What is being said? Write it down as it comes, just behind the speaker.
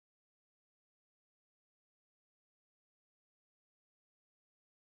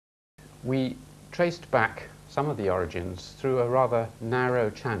we traced back some of the origins through a rather narrow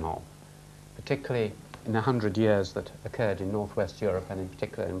channel, particularly in the 100 years that occurred in Northwest Europe and in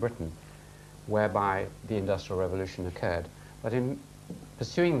particular in Britain, whereby the Industrial Revolution occurred. But in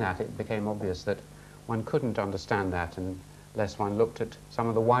pursuing that, it became obvious that one couldn't understand that unless one looked at some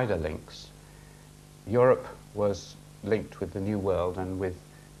of the wider links. Europe was linked with the New World and with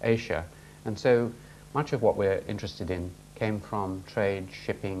Asia, and so much of what we're interested in came from trade,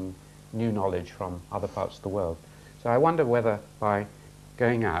 shipping, new knowledge from other parts of the world. So I wonder whether by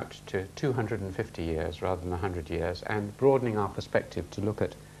going out to 250 years rather than 100 years and broadening our perspective to look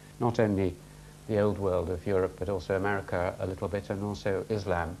at not only the old world of Europe but also America a little bit and also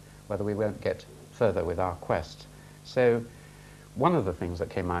Islam, whether we won't get further with our quest. So one of the things that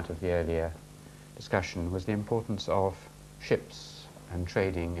came out of the earlier discussion was the importance of ships and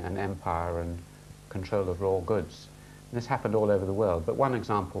trading and empire and control of raw goods. And this happened all over the world, but one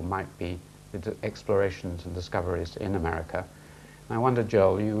example might be the explorations and discoveries in America. And I wonder,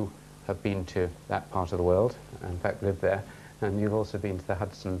 Joel, you have been to that part of the world, in fact lived there, and you've also been to the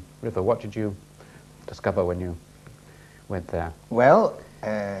Hudson River. What did you discover when you went there? Well,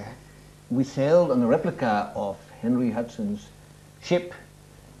 we sailed on a replica of Henry Hudson's ship,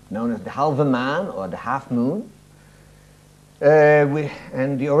 known as the Halve Maan or the Half Moon.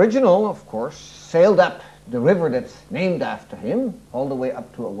 And the original, of course, sailed up the river that's named after him, all the way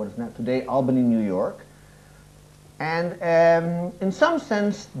up to what is now today Albany, New York. And in some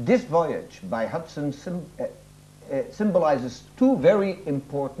sense, this voyage by Hudson symbolizes two very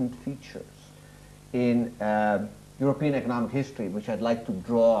important features in European economic history, which I'd like to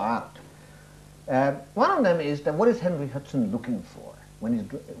draw out. One of them is that what is Henry Hudson looking for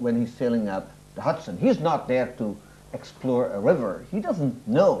when he's sailing up the Hudson? He's not there to explore a river. He doesn't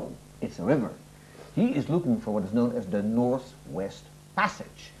know it's a river. He is looking for what is known as the Northwest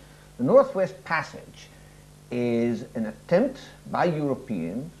Passage. The Northwest Passage is an attempt by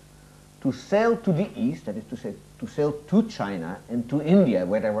Europeans to sail to the east, that is to say, to sail to China and to India,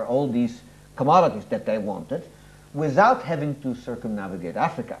 where there were all these commodities that they wanted, without having to circumnavigate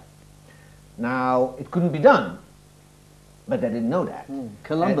Africa. Now, it couldn't be done, but they didn't know that.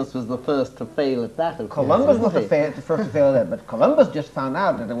 Columbus was the first to fail at that. Columbus was the first to fail at that, but Columbus just found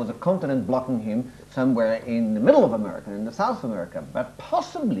out that there was a continent blocking him somewhere in the middle of America, in the South America. But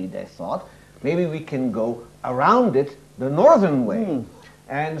possibly, they thought, maybe we can go around it the northern way.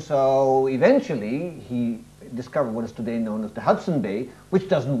 And so eventually he discovered what is today known as the Hudson Bay, which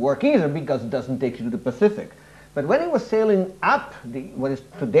doesn't work either because it doesn't take you to the Pacific. But when he was sailing up what is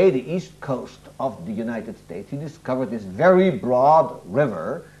today the east coast of the United States, he discovered this very broad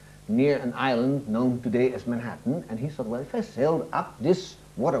river near an island known today as Manhattan, and he thought, well, if I sailed up this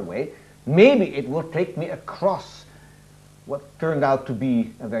waterway, maybe it will take me across what turned out to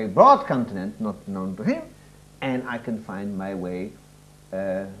be a very broad continent, not known to him, and I can find my way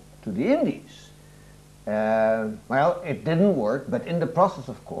to the Indies. Well, it didn't work, but in the process,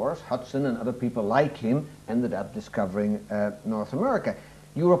 of course, Hudson and other people like him ended up discovering North America.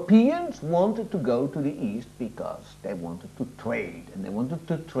 Europeans wanted to go to the east because they wanted to trade, and they wanted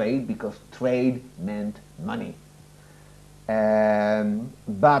to trade because trade meant money.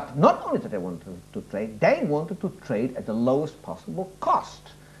 But not only did they want to trade, they wanted to trade at the lowest possible cost.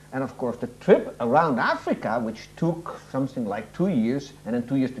 And of course, the trip around Africa, which took something like 2 years, and then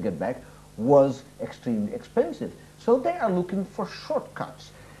 2 years to get back, was extremely expensive. So they are looking for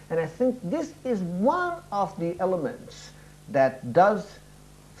shortcuts. And I think this is one of the elements that does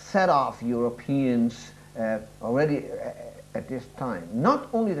set off Europeans already at this time. Not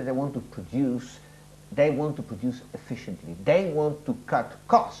only that they want to produce efficiently. They want to cut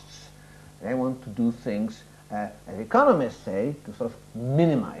costs. They want to do things, as economists say, to sort of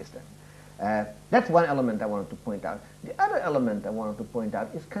minimize them. That's one element I wanted to point out. The other element I wanted to point out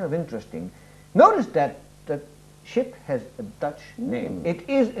is kind of interesting. Notice that the ship has a Dutch name. It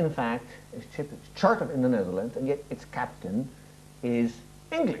is, in fact, a ship that's chartered in the Netherlands, and yet its captain is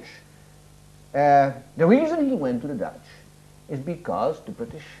English. The reason he went to the Dutch is because the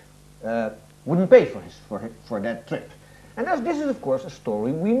British wouldn't pay for that trip. And this is, of course, a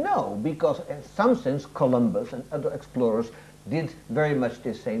story we know, because in some sense Columbus and other explorers did very much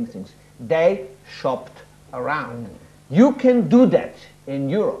the same things. They shopped around. You can do that in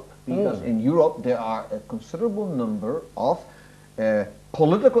Europe, because in Europe there are a considerable number of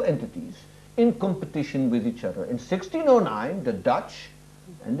political entities in competition with each other. In 1609, the Dutch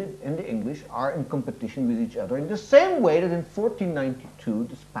and the English are in competition with each other in the same way that in 1492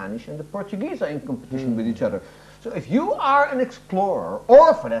 the Spanish and the Portuguese are in competition with each other. So if you are an explorer,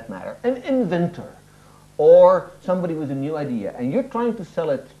 or for that matter, an inventor, or somebody with a new idea, and you're trying to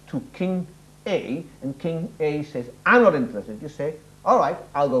sell it to King A, and King A says, I'm not interested, you say, all right,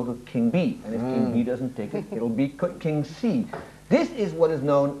 I'll go to King B, and if King B doesn't take it, it'll be King C. This is what is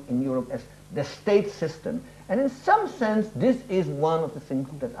known in Europe as the state system, and in some sense, this is one of the things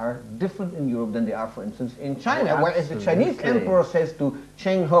that are different in Europe than they are, for instance, in China, whereas the Chinese emperor says to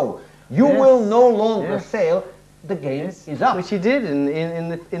Cheng Ho, you will no longer sail, the game is up. Which he did in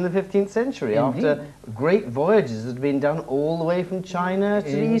the 15th century, Indeed. after great voyages had been done all the way from China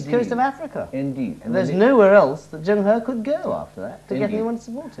to the east coast of Africa. Indeed. And there's nowhere else that Zheng He could go after that to get Indeed. anyone to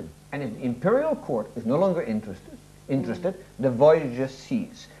support him. And if the imperial court is no longer interested, the voyages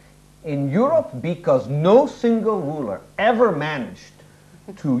cease. In Europe, because no single ruler ever managed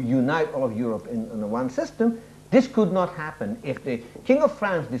to unite all of Europe in one system, this could not happen. If the King of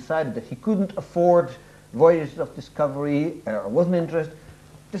France decided that he couldn't afford voyages of discovery or wasn't interested,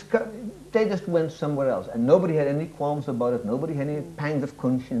 they just went somewhere else. And nobody had any qualms about it, nobody had any pangs of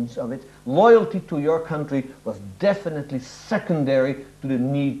conscience of it. Loyalty to your country was definitely secondary to the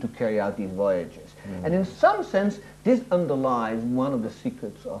need to carry out these voyages. And in some sense, this underlies one of the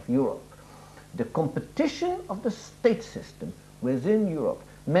secrets of Europe. The competition of the state system within Europe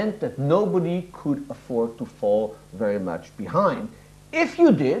meant that nobody could afford to fall very much behind. If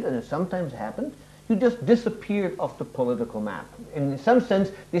you did, and it sometimes happened, you just disappeared off the political map. In some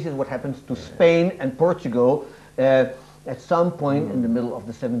sense, this is what happens to Spain and Portugal at some point in the middle of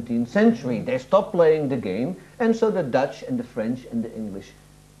the 17th century. They stop playing the game, and so the Dutch and the French and the English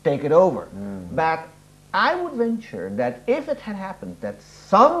take it over. But I would venture that if it had happened that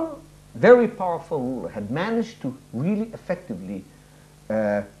some very powerful ruler had managed to really effectively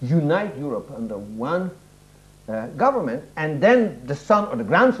unite Europe under one government, and then the son or the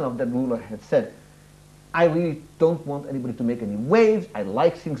grandson of that ruler had said, I really don't want anybody to make any waves, I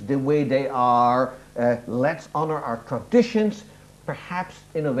like things the way they are, let's honor our traditions, perhaps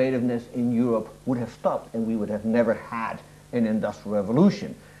innovativeness in Europe would have stopped and we would have never had an industrial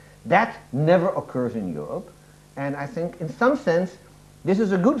revolution. That never occurs in Europe, and I think in some sense this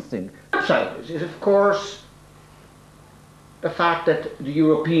is a good thing. So this is of course the fact that the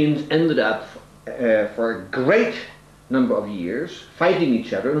Europeans ended up for a great number of years fighting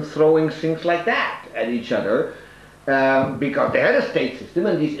each other and throwing things like that at each other because they had a state system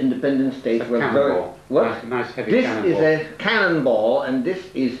and these independent states were very... What? Nice heavy this cannonball. Is a cannonball, and this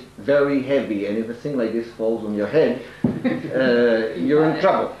is very heavy, and if a thing like this falls on your head, you're in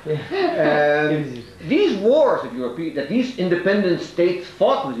trouble. These wars that these independent states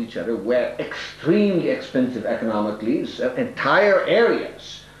fought with each other were extremely expensive economically. So entire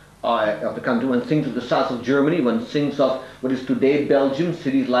areas of the country, one thinks of the south of Germany, one thinks of what is today Belgium,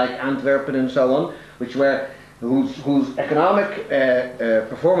 cities like Antwerp and so on, whose economic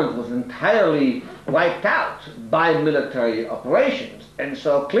performance was entirely wiped out by military operations. And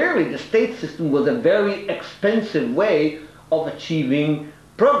so clearly the state system was a very expensive way of achieving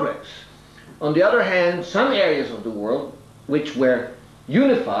progress. On the other hand, some areas of the world which were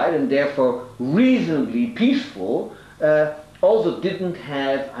unified and therefore reasonably peaceful also didn't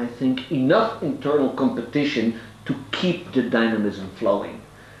have, I think, enough internal competition to keep the dynamism flowing.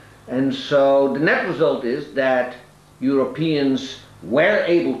 And so the net result is that Europeans were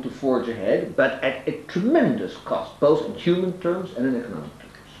able to forge ahead, but at a tremendous cost, both in human terms and in economic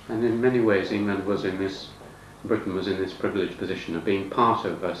terms. And in many ways, Britain was in this privileged position of being part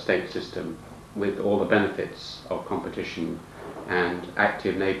of a state system with all the benefits of competition and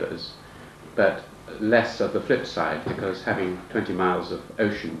active neighbours, but less of the flip side, because having 20 miles of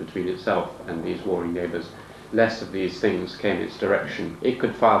ocean between itself and these warring neighbours, less of these things came its direction. It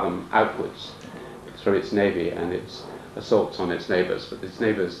could fire them outwards through its navy and its assaults on its neighbours, but its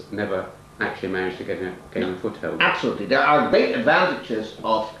neighbours never actually managed to gain a foothold. Absolutely. There are great advantages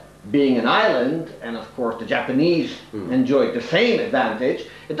of being an island, and of course the Japanese enjoyed the same advantage.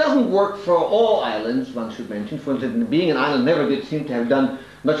 It doesn't work for all islands, one should mention. For instance, being an island never did seem to have done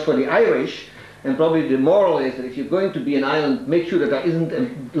much for the Irish, and probably the moral is that if you're going to be an island, make sure that there isn't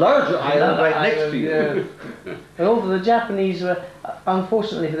a larger island right next to you. Yes. And also the Japanese were,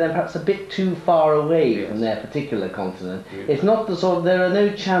 unfortunately for them, perhaps a bit too far away from their particular continent. It's not the sort of, there are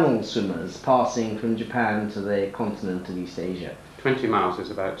no channel swimmers passing from Japan to the continent of East Asia. 20 miles is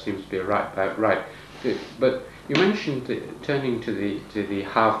seems to be about right. But you mentioned turning to the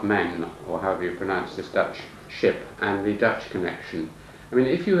Half Men, or however you pronounce this Dutch ship, and the Dutch connection. I mean,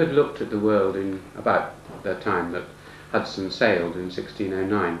 if you had looked at the world in about the time that Hudson sailed in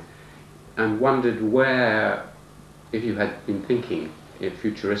 1609 and wondered where, if you had been thinking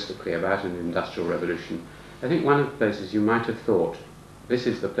futuristically about an industrial revolution, I think one of the places you might have thought, this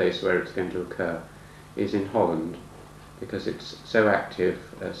is the place where it's going to occur, is in Holland, because it's so active,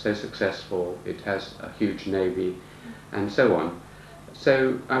 so successful, it has a huge navy, and so on.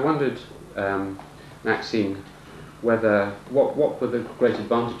 So I wondered, Maxine, what were the great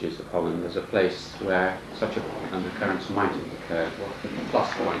advantages of Holland as a place where such an occurrence might have occurred? What were the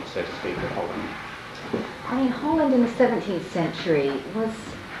plus points, so to speak, of Holland? I mean, Holland in the 17th century was,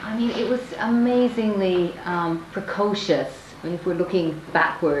 I mean, it was amazingly precocious. I mean, if we're looking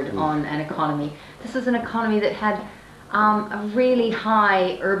backward on an economy, this was an economy that had a really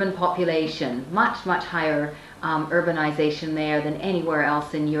high urban population, much higher urbanization there than anywhere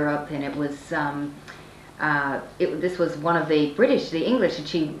else in Europe, and it was this was one of the British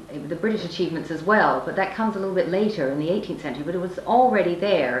achievements as well, but that comes a little bit later in the 18th century, but it was already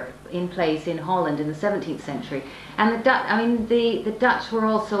there in place in Holland in the 17th century. And the Dutch, I mean, the Dutch were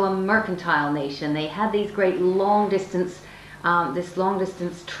also a mercantile nation. They had these great long distance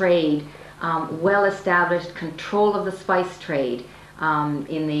trade, well established control of the spice trade.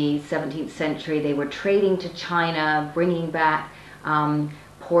 In the 17th century, they were trading to China, bringing back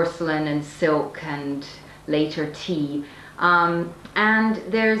porcelain and silk and later tea. And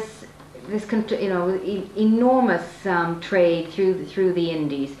there's this, enormous trade through the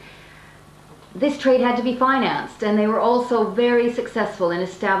Indies. This trade had to be financed, and they were also very successful in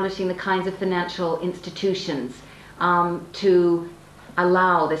establishing the kinds of financial institutions to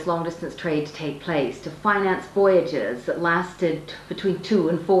allow this long-distance trade to take place, to finance voyages that lasted between 2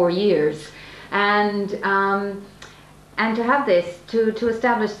 and 4 years. And to have this, to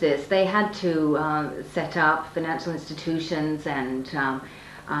establish this, they had to set up financial institutions and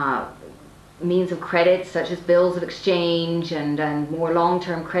means of credit, such as bills of exchange and more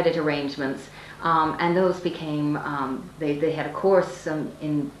long-term credit arrangements. And those became, they had of course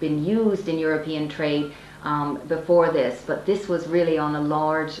been used in European trade before this, but this was really on a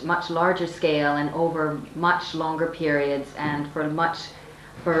much larger scale and over much longer periods and for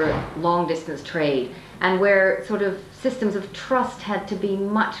long distance trade, and where sort of systems of trust had to be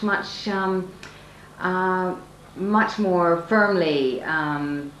much more firmly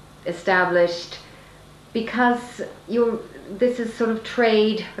established, because this is sort of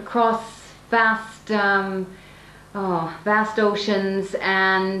trade across vast oceans,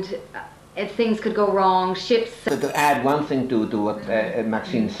 and things could go wrong. Ships. To add one thing to what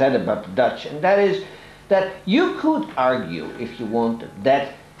Maxine said about the Dutch, and that is that you could argue, if you wanted,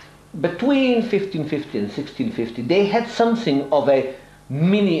 that between 1550 and 1650 they had something of a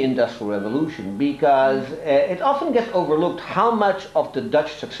mini-industrial revolution, because it often gets overlooked how much of the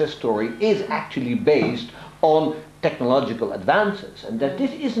Dutch success story is actually based on technological advances, and that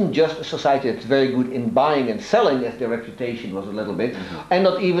this isn't just a society that's very good in buying and selling, as their reputation was a little bit, and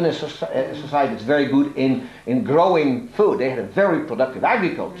not even a society that's very good in growing food. They had a very productive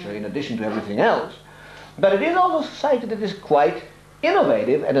agriculture in addition to everything else. But it is also a society that is quite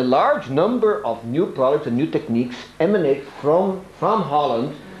innovative, and a large number of new products and new techniques emanate from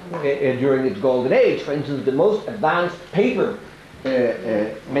Holland during its golden age. For instance, the most advanced paper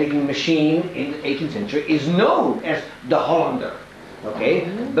making machine in the 18th century is known as the Hollander. Okay,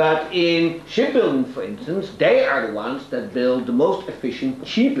 but in shipbuilding, for instance, they are the ones that build the most efficient,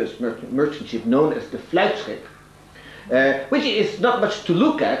 cheapest merchant ship, known as the Vlijtschip, which is not much to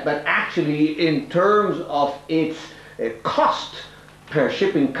look at, but actually in terms of its cost per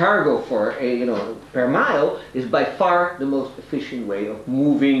shipping cargo for per mile, is by far the most efficient way of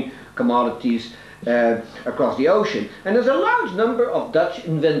moving commodities across the ocean. And there's a large number of Dutch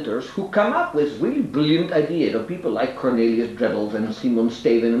inventors who come up with really brilliant ideas, people like Cornelius Drebbels and Simon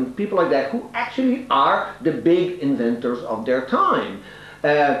Steven and people like that, who actually are the big inventors of their time.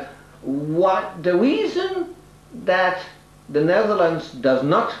 The reason that the Netherlands does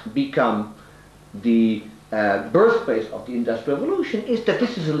not become the birthplace of the Industrial Revolution is that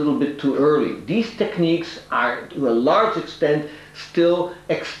this is a little bit too early. These techniques are, to a large extent, still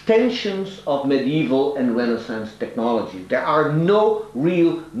extensions of medieval and Renaissance technology. There are no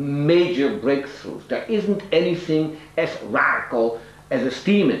real major breakthroughs. There isn't anything as radical as a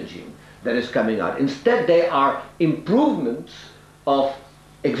steam engine that is coming out. Instead, they are improvements of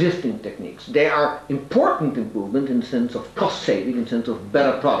existing techniques. They are important improvements in the sense of cost saving, in the sense of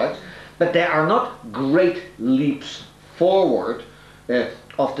better products, but they are not great leaps forward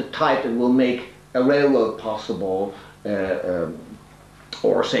of the type that will make a railroad possible,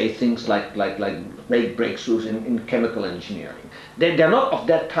 or say things like great breakthroughs in chemical engineering. They're not of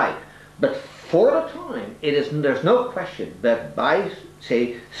that type, but for the time, there's no question that by,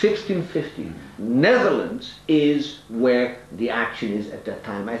 say, 1650, Netherlands is where the action is at that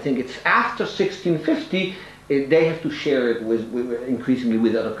time. I think it's after 1650 they have to share it increasingly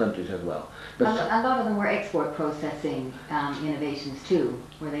with other countries as well. A lot of them were export processing innovations too,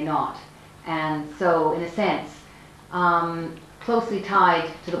 were they not? And so, in a sense, closely tied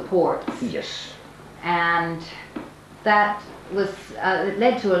to the ports. Yes. And that was it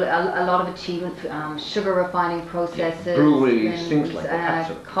led to a lot of achievement, sugar refining processes, breweries, things like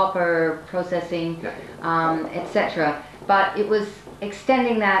that. Copper processing, etc. But it was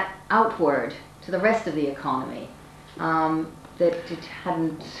extending that outward to the rest of the economy that it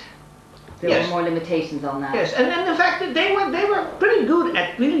hadn't. There were more limitations on that. Yes, and in fact they were pretty good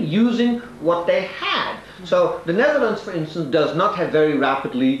at really using what they had. So the Netherlands, for instance, does not have very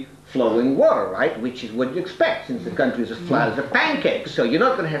rapidly flowing water, right? Which is what you expect, since the country is as flat as a pancake. So you're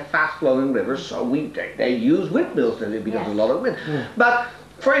not going to have fast-flowing rivers. So they use windmills because there's a lot of wind. But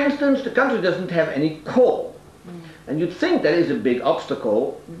for instance, the country doesn't have any coal, and you'd think that is a big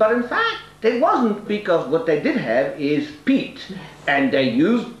obstacle, but in fact it wasn't, because what they did have is peat. And they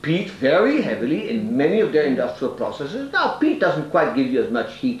used peat very heavily in many of their industrial processes. Now, peat doesn't quite give you as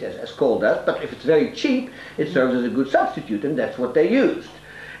much heat as coal does, but if it's very cheap, it serves as a good substitute, and that's what they used.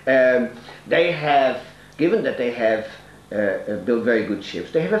 They have, given that they have built very good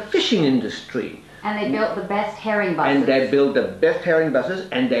ships, they have a fishing industry. And they built the best herring buses. And they built the best herring buses,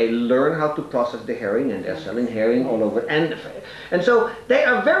 and they learn how to process the herring, and they're selling herring all over. And so they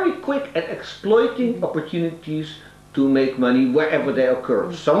are very quick at exploiting opportunities to make money wherever they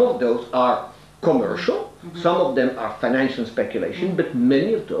occur. Some of those are commercial, some of them are financial speculation, but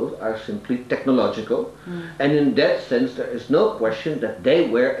many of those are simply technological. And in that sense, there is no question that they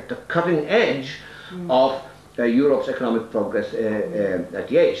were at the cutting edge of Europe's economic progress at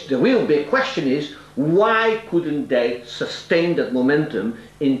the age. The real big question is, why couldn't they sustain that momentum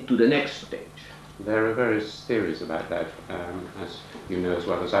into the next stage? There are various theories about that, as you know as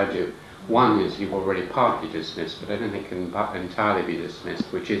well as I do. One is you've already partly dismissed, but I don't think it can entirely be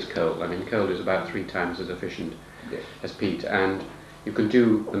dismissed, which is coal. I mean, coal is about 3 times as efficient as peat, and you can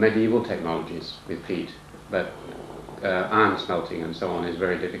do the medieval technologies with peat, but iron smelting and so on is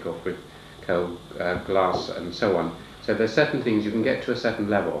very difficult with coal, glass and so on. So there's certain things you can get to a certain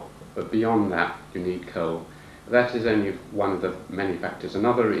level, but beyond that you need coal. That is only one of the many factors.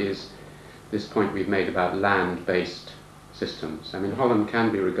 Another is this point we've made about land-based systems. I mean, Holland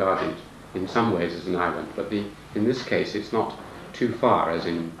can be regarded in some ways as an island, but in this case it's not too far, as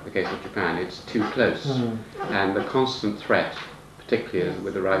in the case of Japan, it's too close. And the constant threat, particularly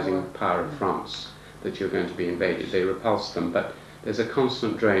with the rising power of France, that you're going to be invaded, they repulse them, but there's a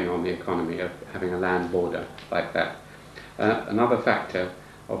constant drain on the economy of having a land border like that. Another factor,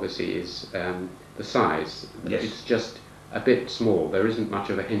 obviously, is the size. Yes. It's just a bit small. There isn't much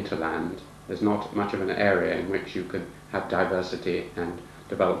of a hinterland. There's not much of an area in which you could have diversity and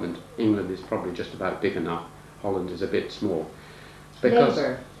development. England is probably just about big enough. Holland is a bit small.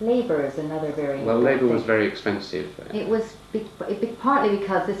 Labour is another very well, labour was very expensive. It was partly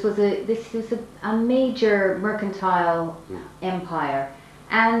because this was a major mercantile empire,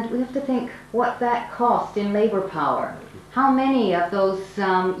 and we have to think what that cost in labour power. How many of those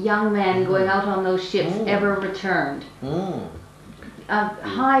young men going out on those ships ever returned?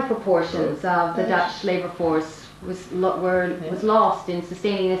 High proportions of the Dutch labour force was lost in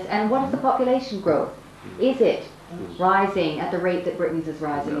sustaining this. And what is the population growth? Is it rising at the rate that Britain's is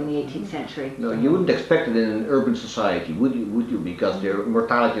rising in the 18th century? No, you wouldn't expect it in an urban society, would you? Because their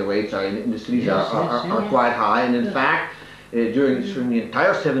mortality rates in the cities are quite high, and in fact, during the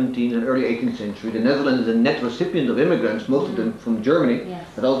entire 17th and early 18th century, the Netherlands is a net recipient of immigrants, most of them from Germany,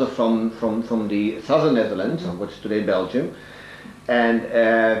 but also from the southern Netherlands, of which today Belgium.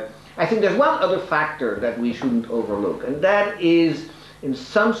 And I think there's one other factor that we shouldn't overlook, and that is, in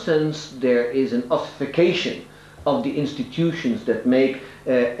some sense, there is an ossification of the institutions that make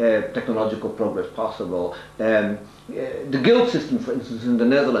technological progress possible. The guild system, for instance, in the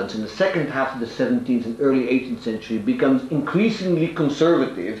Netherlands in the second half of the 17th and early 18th century becomes increasingly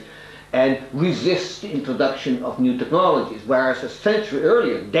conservative and resists the introduction of new technologies, whereas a century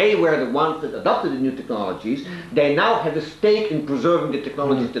earlier they were the ones that adopted the new technologies. They now have a stake in preserving the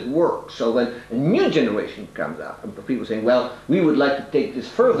technologies that work. So when a new generation comes up and people saying, well, we would like to take this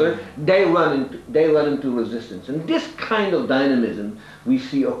further, they run into resistance. And this kind of dynamism we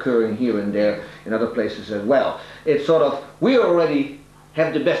see occurring here and there in other places as well. It's sort of, we already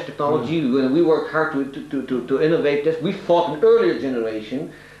have the best technology, we worked hard to innovate this, we fought an earlier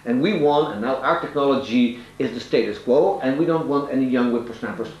generation, and we won, and now our technology is the status quo, and we don't want any young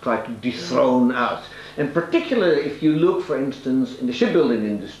whippersnappers to try to dethrone us. And particularly if you look, for instance, in the shipbuilding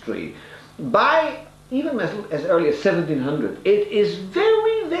industry, by even as early as 1700, it is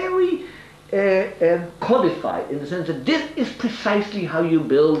very, very codified in the sense that this is precisely how you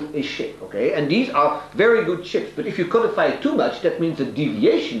build a ship, okay? And these are very good ships, but if you codify it too much, that means that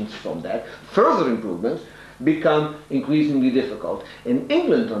deviations from that, further improvements, become increasingly difficult. In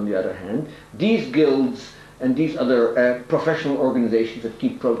England, on the other hand, these guilds and these other professional organizations that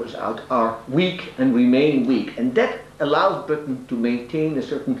keep progress out are weak and remain weak, and that allows Britain to maintain a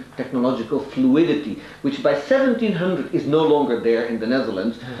certain technological fluidity, which by 1700 is no longer there in the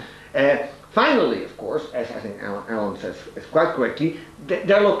Netherlands. Finally, of course, as I think Alan says quite correctly,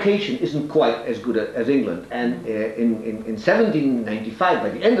 their location isn't quite as good as England. And in 1795, by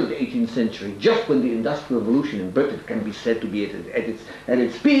the end of the 18th century, just when the Industrial Revolution in Britain can be said to be at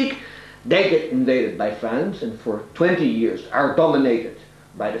its peak, they get invaded by France, and for 20 years are dominated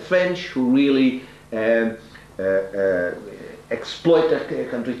by the French, who really exploit that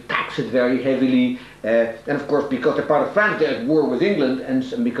country, tax it very heavily, and of course, because they're part of France, they're at war with England,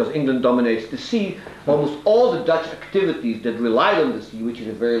 and because England dominates the sea, almost all the Dutch activities that relied on the sea, which is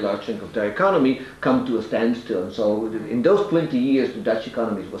a very large chunk of their economy, come to a standstill. And so in those 20 years, the Dutch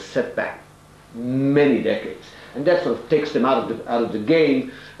economy was set back many decades, and that sort of takes them out of the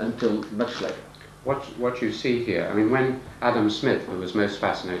game until much later. What you see here, I mean, when Adam Smith, who was most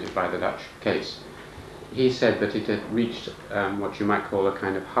fascinated by the Dutch case, he said that it had reached what you might call a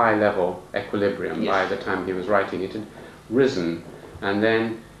kind of high-level equilibrium. Yes. By the time he was writing. It had risen, and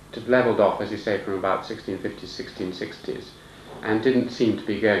then it had levelled off, as you say, from about 1650s, 1660s, and didn't seem to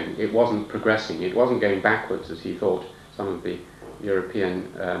be going. It wasn't progressing. It wasn't going backwards, as he thought some of the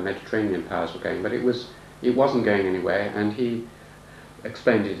European Mediterranean powers were going, but it wasn't going anywhere, and he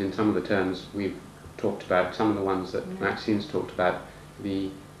explained it in some of the terms we've talked about, some of the ones that Maxine's talked about,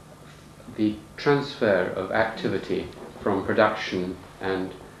 the transfer of activity from production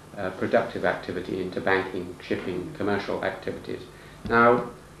and productive activity into banking, shipping, commercial activities. Now,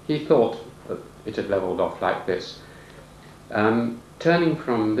 he thought that it had levelled off like this. Turning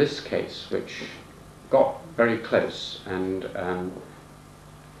from this case, which got very close and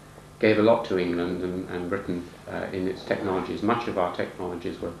gave a lot to England and Britain in its technologies. Much of our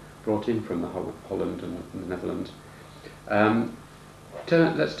technologies were brought in from Holland and the Netherlands.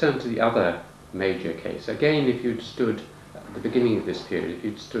 Let's turn to the other major case. Again, if you'd stood at the beginning of this period, if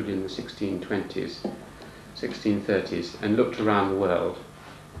you'd stood in the 1620s, 1630s, and looked around the world,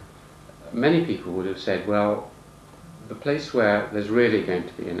 many people would have said, well, the place where there's really going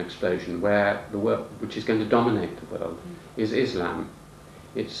to be an explosion, where the world, which is going to dominate the world, is Islam.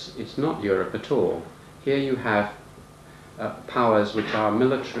 It's not Europe at all. Here you have powers which are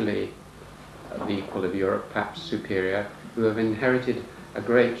militarily the equal of Europe, perhaps superior, who have inherited a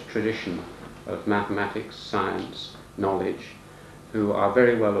great tradition of mathematics, science, knowledge, who are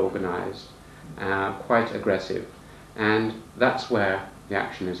very well organized, quite aggressive, and that's where the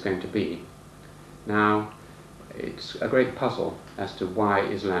action is going to be. Now, it's a great puzzle as to why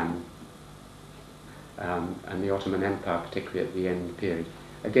Islam and the Ottoman Empire, particularly at the end of the period,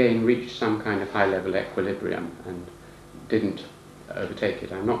 again reached some kind of high-level equilibrium and didn't overtake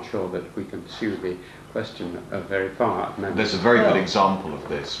it. I'm not sure that we can pursue the question very far. There's a very good example of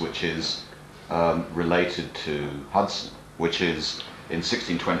this, which is related to Hudson, which is in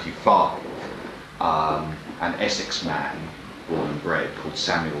 1625, an Essex man, born and bred, called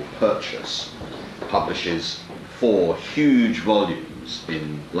Samuel Purchas, publishes 4 huge volumes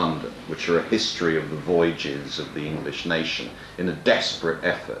in London, which are a history of the voyages of the English nation, in a desperate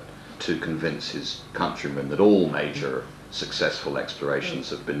effort to convince his countrymen that all major successful explorations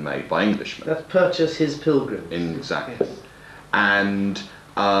have been made by Englishmen. That's Purchas his Pilgrims. Exactly. Yes. And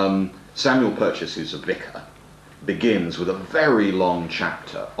Samuel Purchas, who's a vicar, begins with a very long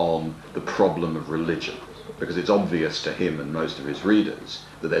chapter on the problem of religion, because it's obvious to him and most of his readers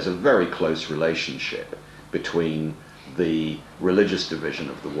that there's a very close relationship between the religious division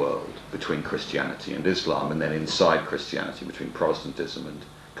of the world, between Christianity and Islam, and then inside Christianity between Protestantism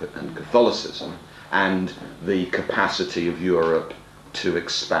and Catholicism, and the capacity of Europe to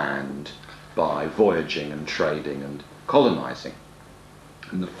expand by voyaging and trading and colonizing.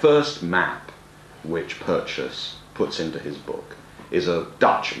 And the first map which Purchas puts into his book is a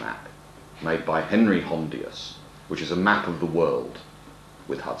Dutch map made by Henry Hondius, which is a map of the world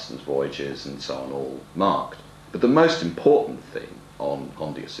with Hudson's voyages and so on all marked. But the most important thing on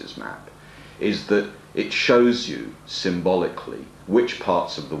Hondius's map is that it shows you symbolically which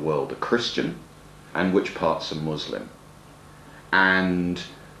parts of the world are Christian and which parts are Muslim. And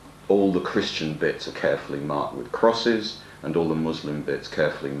all the Christian bits are carefully marked with crosses, and all the Muslim bits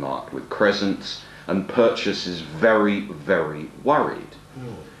carefully marked with crescents. And Purchas is very, very worried,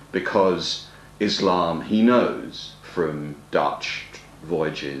 because Islam, he knows from Dutch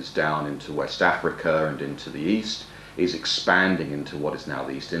voyages down into West Africa and into the East, is expanding into what is now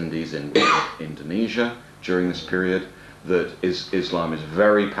the East Indies in Indonesia during this period, that Islam is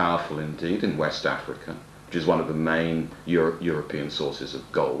very powerful indeed in West Africa, which is one of the main European sources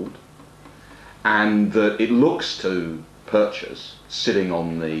of gold, and that it looks to Purchas, sitting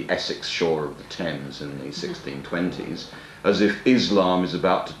on the Essex shore of the Thames in the 1620s, as if Islam is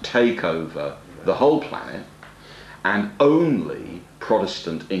about to take over the whole planet, and only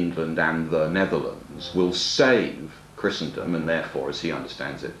Protestant England and the Netherlands will save Christendom, and therefore, as he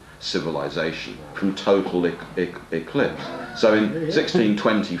understands it, civilization, from total eclipse. So in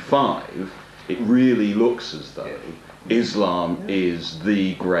 1625, it really looks as though Islam is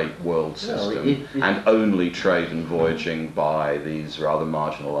the great world system, and only trade and voyaging by these rather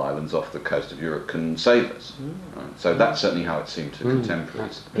marginal islands off the coast of Europe can save us. Right? So that's certainly how it seemed to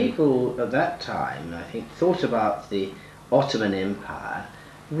contemporaries. People at that time, I think, thought about the Ottoman Empire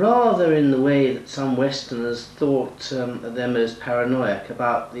rather in the way that some Westerners thought they're most paranoid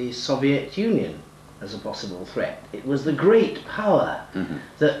about the Soviet Union as a possible threat. It was the great power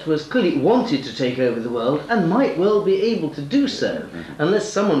that was clearly wanted to take over the world and might well be able to do so,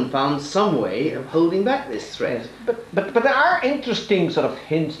 unless someone found some way of holding back this threat. But there are interesting sort of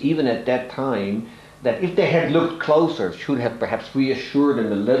hints even at that time that if they had looked closer should have perhaps reassured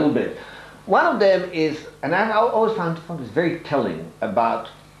them a little bit. One of them is, and I've always found this very telling about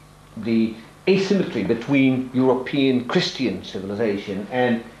the asymmetry between European Christian civilization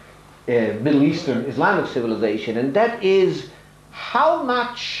and Middle Eastern Islamic civilization, and that is how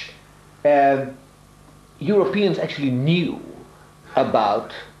much Europeans actually knew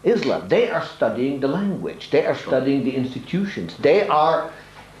about Islam. They are studying the language, they are studying the institutions, they are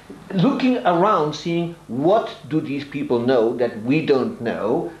looking around seeing what do these people know that we don't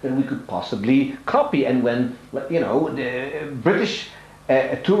know that we could possibly copy. And when, you know, the British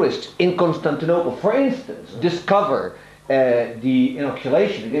tourists in Constantinople, for instance, discover the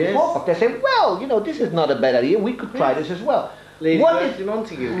inoculation against smallpox, they say, well, you know, this is not a bad idea, we could try this as well. Lady What Berkeley is-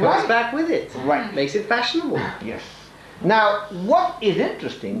 Montagu comes Right. back with it. Right. Makes it fashionable. Yes. Now, what is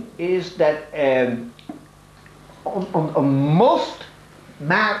interesting is that on most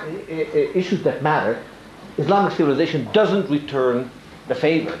issues that matter, Islamic civilization doesn't return the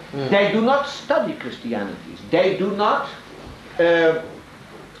favor. They do not study Christianities. They do not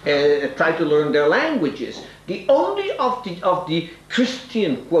try to learn their languages. The only of the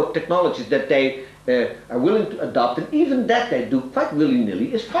Christian, quote, technologies that they are willing to adopt, and even that they do quite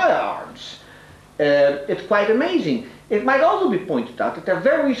willy-nilly, is firearms. It's quite amazing. It might also be pointed out that they're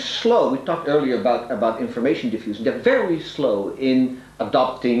very slow. We talked earlier about information diffusion. They're very slow in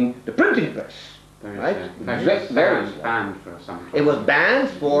adopting the printing press. Right? In fact, Very it was slow. banned for some time. It was banned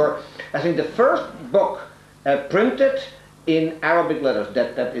for, I think, the first book printed in Arabic letters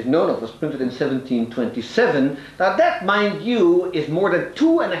that is known of was printed in 1727. Now that, mind you, is more than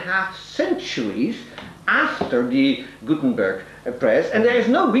 2.5 centuries after the Gutenberg press, and there is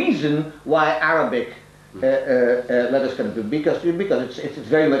no reason why Arabic letters can be, because it's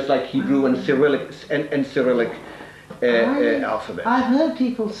very much like Hebrew and Cyrillic alphabet. I've heard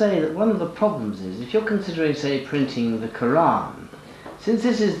people say that one of the problems is, if you're considering, say, printing the Quran, since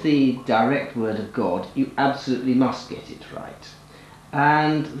this is the direct word of God, you absolutely must get it right.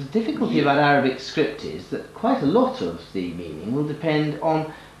 And the difficulty about Arabic script is that quite a lot of the meaning will depend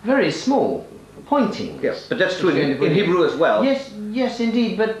on very small pointing. Yes, but that's true in Hebrew as well. Yes,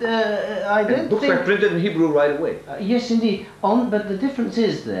 indeed, but I don't Books think... were printed in Hebrew right away. Yes, indeed. But the difference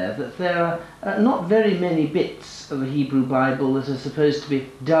is that there are not very many bits of the Hebrew Bible that are supposed to be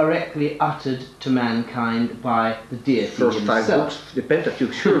directly uttered to mankind by the deity First 5 himself. books, the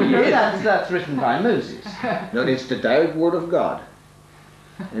Pentateuch surely No, is. that's written by Moses. No, it's the direct word of God.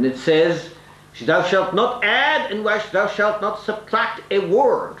 And it says, thou shalt not add and thou shalt not subtract a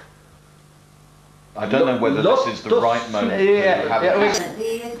word. I don't know whether this is the right moment to have it.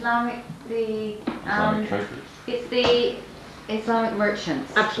 The Islamic, Islamic treasuries. it's the Islamic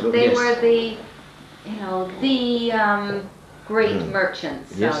merchants. Absolutely, They yes. were the, the great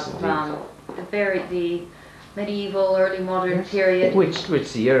merchants Yes, of indeed. the medieval, early modern period. Which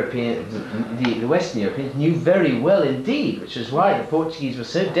the European, the Western Europeans knew very well indeed, which is why the Portuguese were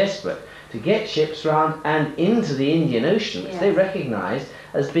so desperate to get ships round and into the Indian Ocean, which they recognised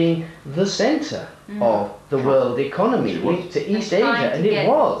as being the centre of the world economy, linked to East And trying Asia, to and it get-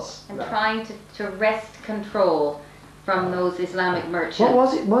 was. And trying to wrest control from those Islamic merchants. What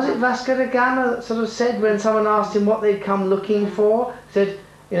was it? Was it Vasco da Gama that sort of said when someone asked him what they'd come looking for? Said,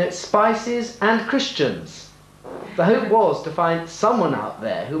 spices and Christians. the hope was to find someone out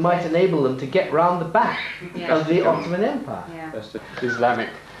there who might enable them to get round the back of the Ottoman Empire. Islamic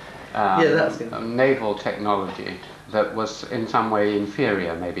that's good. naval technology that was in some way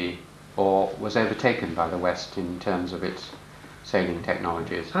inferior, maybe, or was overtaken by the West in terms of its sailing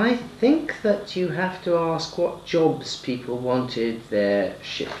technologies? I think that you have to ask what jobs people wanted their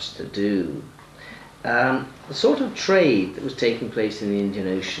ships to do. The sort of trade that was taking place in the Indian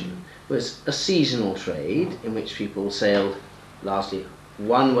Ocean was a seasonal trade in which people sailed largely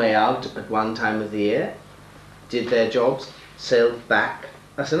one way out at one time of the year, did their jobs, sailed back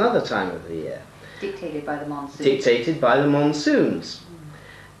at another time of the year. Dictated by the monsoons. Dictated by the monsoons.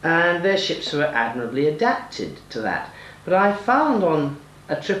 And their ships were admirably adapted to that. But I found on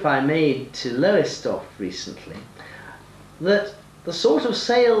a trip I made to Lowestoft recently that the sort of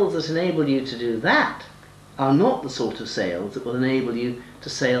sails that enable you to do that are not the sort of sails that will enable you to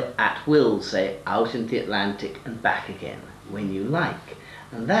sail at will, say, out into the Atlantic and back again when you like.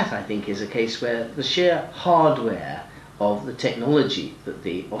 And that, I think, is a case where the sheer hardware of the technology that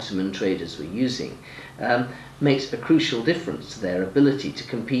the Ottoman traders were using makes a crucial difference to their ability to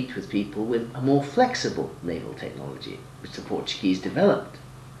compete with people with a more flexible naval technology, which the Portuguese developed.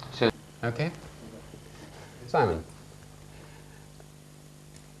 Okay. Simon.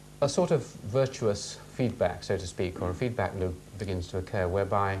 A sort of virtuous feedback, so to speak, or a feedback loop begins to occur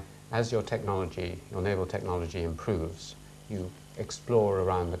whereby as your technology, your naval technology improves, you explore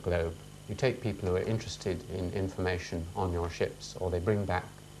around the globe. You take people who are interested in information on your ships, or they bring back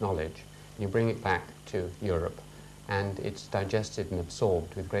knowledge, and you bring it back to Europe, and it's digested and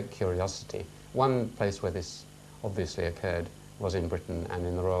absorbed with great curiosity. One place where this obviously occurred was in Britain and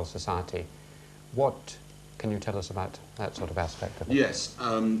in the Royal Society. What can you tell us about that sort of aspect of it? Yes,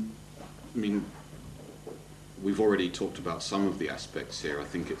 I mean, we've already talked about some of the aspects here. I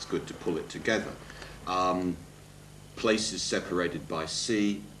think it's good to pull it together. Places separated by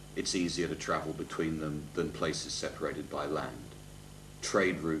sea, it's easier to travel between them than places separated by land.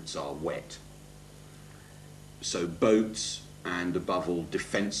 Trade routes are wet. So boats, and above all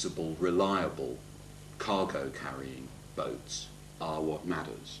defensible, reliable cargo carrying boats are what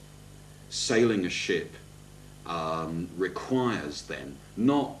matters. Sailing a ship requires then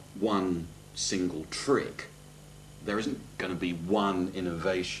not one single trick. There isn't going to be one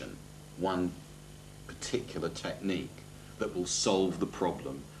innovation, one particular technique that will solve the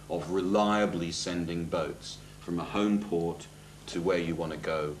problem of reliably sending boats from a home port to where you want to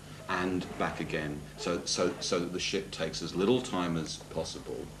go and back again, so that the ship takes as little time as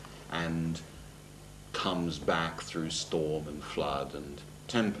possible and comes back through storm and flood and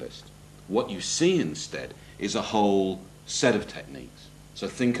tempest. What you see instead is a whole set of techniques. So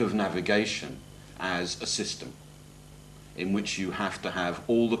think of navigation as a system in which you have to have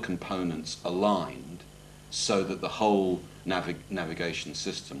all the components aligned so that the whole navigation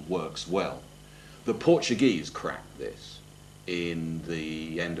system works well. The Portuguese cracked this in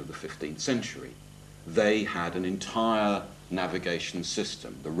the end of the 15th century. They had an entire navigation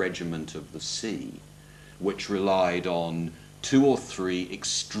system, the Regiment of the Sea, which relied on 2 or 3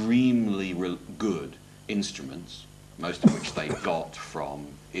 extremely good instruments, most of which they got from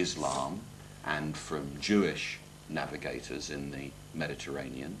Islam and from Jewish navigators in the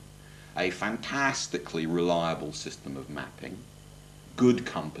Mediterranean, a fantastically reliable system of mapping, good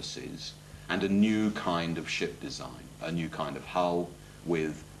compasses, and a new kind of ship design, a new kind of hull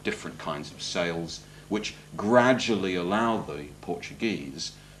with different kinds of sails, which gradually allow the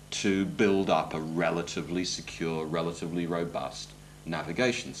Portuguese to build up a relatively secure, relatively robust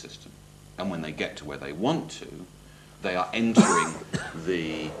navigation system. And when they get to where they want to, they are entering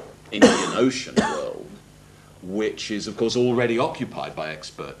the Indian Ocean world, which is, of course, already occupied by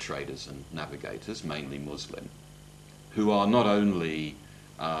expert traders and navigators, mainly Muslim, who are not only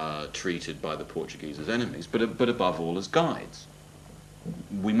treated by the Portuguese as enemies, but above all as guides.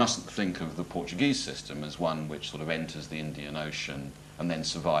 We mustn't think of the Portuguese system as one which sort of enters the Indian Ocean and then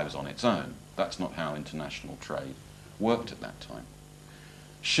survives on its own. That's not how international trade worked at that time.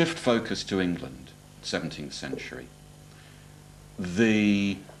 Shift focus to England, 17th century.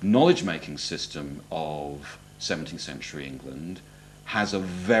 The knowledge-making system of 17th century England has a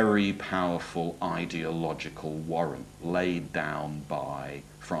very powerful ideological warrant laid down by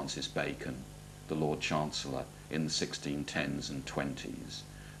Francis Bacon, the Lord Chancellor, in the 1610s and 20s.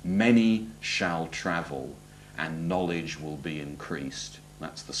 Many shall travel and knowledge will be increased.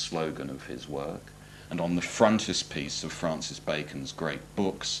 That's the slogan of his work. And on the frontispiece of Francis Bacon's great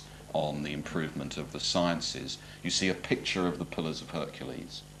books on the improvement of the sciences, you see a picture of the Pillars of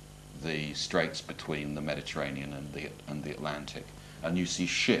Hercules, the straits between the Mediterranean and the Atlantic, and you see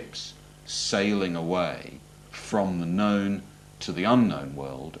ships sailing away from the known to the unknown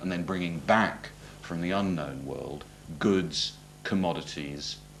world, and then bringing back from the unknown world goods,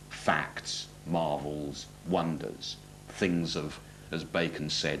 commodities, facts, marvels, wonders, things of, as Bacon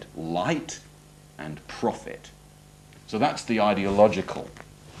said, light and profit. So that's the ideological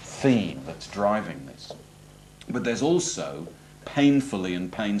theme that's driving this. But there's also, painfully and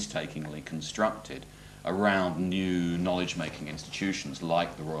painstakingly constructed around new knowledge-making institutions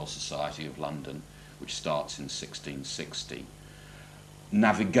like the Royal Society of London, which starts in 1660,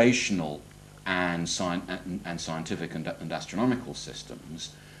 navigational and scientific and astronomical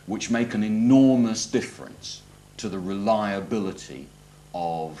systems which make an enormous difference to the reliability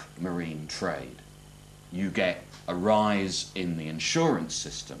of marine trade. You get a rise in the insurance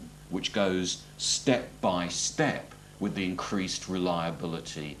system which goes step by step with the increased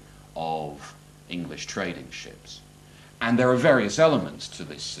reliability of English trading ships. And there are various elements to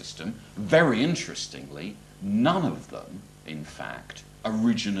this system. Very interestingly, none of them, in fact,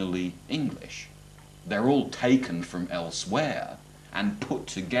 originally English. They're all taken from elsewhere and put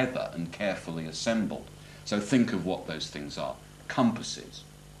together and carefully assembled. So think of what those things are. Compasses.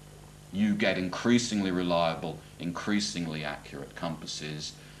 You get increasingly reliable, increasingly accurate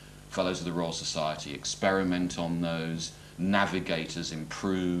compasses. Fellows of the Royal Society experiment on those. Navigators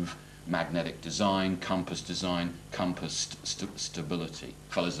improve magnetic design, compass stability.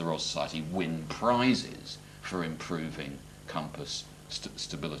 Fellows of the Royal Society win prizes for improving compass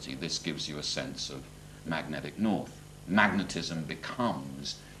stability. This gives you a sense of magnetic north. Magnetism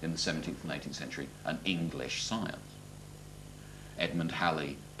becomes, in the 17th and 18th century, an English science. Edmund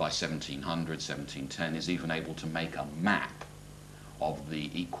Halley, by 1700, 1710, is even able to make a map of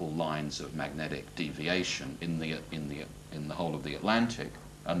the equal lines of magnetic deviation in the whole of the Atlantic,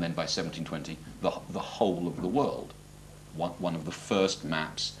 and then by 1720, the whole of the world. One of the first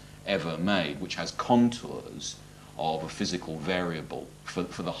maps ever made, which has contours of a physical variable for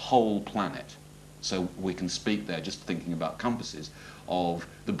the whole planet. So we can speak there, just thinking about compasses, of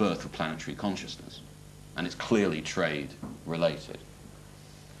the birth of planetary consciousness. And it's clearly trade related.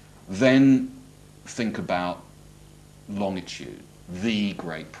 Then think about longitude, the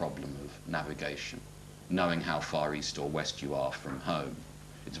great problem of navigation, knowing how far east or west you are from home.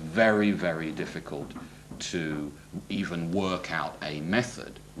 It's very, very difficult to even work out a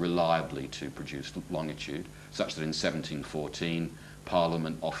method reliably to produce longitude, such that in 1714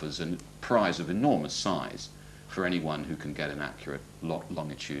 Parliament offers a prize of enormous size for anyone who can get an accurate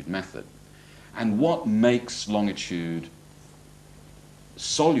longitude method. And what makes longitude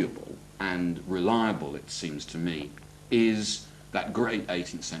soluble and reliable, it seems to me, is that great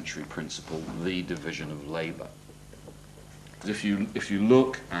 18th century principle, the division of labour. If you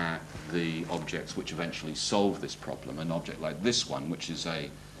look at the objects which eventually solve this problem, an object like this one, which is a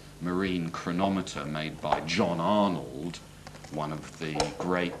marine chronometer made by John Arnold, one of the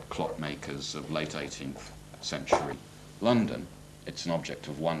great clockmakers of late 18th century London, it's an object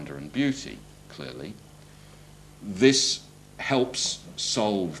of wonder and beauty, clearly. This helps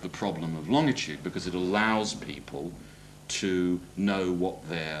solve the problem of longitude because it allows people to know what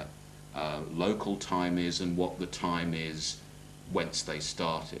their local time is and what the time is whence they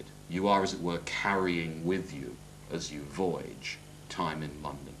started. You are, as it were, carrying with you, as you voyage, time in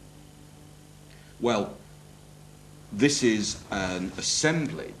London. Well, this is an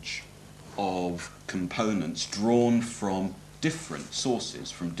assemblage of components drawn from different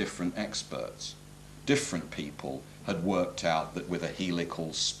sources, from different experts. Different people had worked out that with a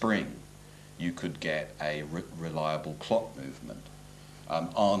helical spring you could get a reliable clock movement.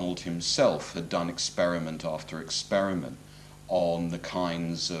 Arnold himself had done experiment after experiment on the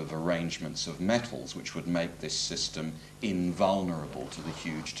kinds of arrangements of metals which would make this system invulnerable to the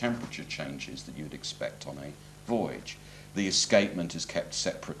huge temperature changes that you'd expect on a voyage. The escapement is kept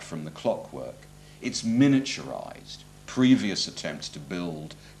separate from the clockwork. It's miniaturized. Previous attempts to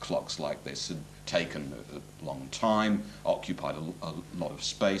build clocks like this had taken a long time, occupied a lot of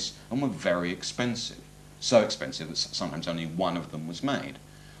space, and were very expensive. So expensive that sometimes only one of them was made.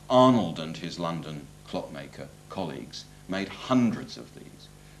 Arnold and his London clockmaker colleagues made hundreds of these,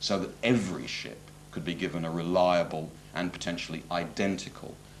 so that every ship could be given a reliable and potentially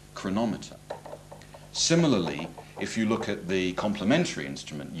identical chronometer. Similarly, if you look at the complementary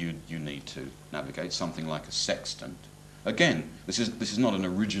instrument you need to navigate, something like a sextant, again, this is not an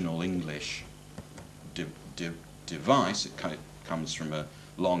original English device. It comes from a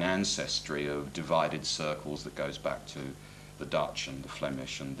long ancestry of divided circles that goes back to the Dutch and the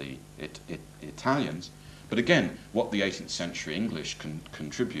Flemish and the Italians. But again, what the 18th century English can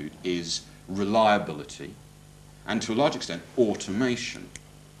contribute is reliability and, to a large extent, automation.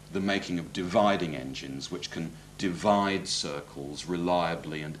 the making of dividing engines which can divide circles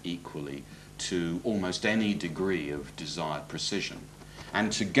reliably and equally to almost any degree of desired precision.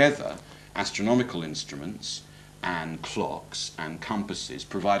 And together, astronomical instruments and clocks and compasses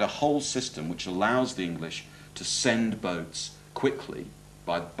provide a whole system which allows the English to send boats quickly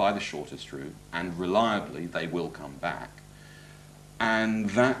by the shortest route, and reliably they will come back. And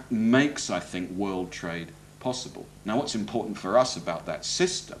that makes, I think, world trade possible. Now, what's important for us about that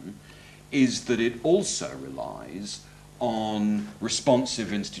system is that it also relies on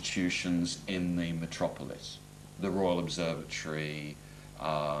responsive institutions in the metropolis. The Royal Observatory,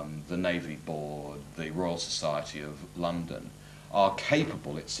 the Navy Board, the Royal Society of London are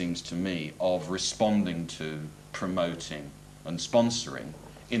capable, it seems to me, of responding to, promoting and sponsoring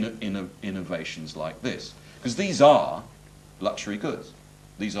innovations like this. Because these are luxury goods.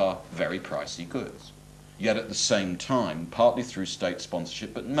 These are very pricey goods. Yet at the same time, partly through state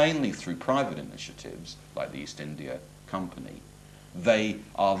sponsorship, but mainly through private initiatives, like the East India Company, they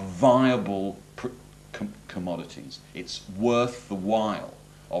are viable commodities. It's worth the while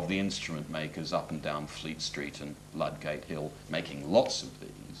of the instrument makers up and down Fleet Street and Ludgate Hill making lots of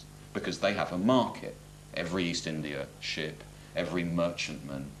these, because they have a market. Every East India ship, every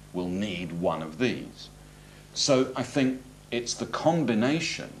merchantman will need one of these. So I think it's the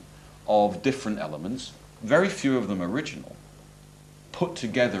combination of different elements, very few of them original, put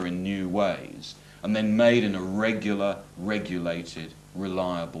together in new ways, and then made in a regular, regulated,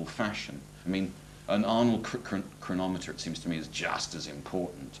 reliable fashion. I mean, an Arnold chronometer, it seems to me, is just as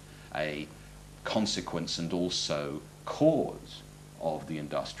important a consequence and also cause of the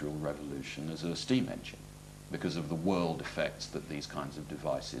Industrial Revolution as a steam engine, because of the world effects that these kinds of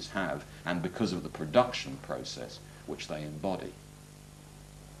devices have, and because of the production process which they embody.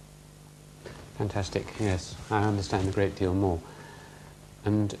 Fantastic, yes. I understand a great deal more.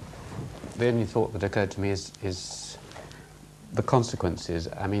 And the only thought that occurred to me is the consequences.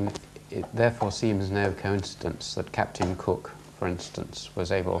 I mean, it therefore seems no coincidence that Captain Cook, for instance,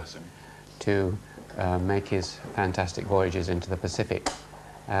 was able to make his fantastic voyages into the Pacific.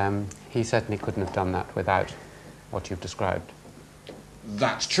 He certainly couldn't have done that without what you've described.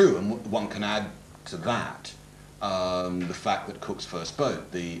 That's true, and one can add to that the fact that Cook's first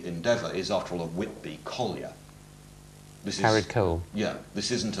boat, the Endeavour, is after all a Whitby collier. This Carried coal. Yeah,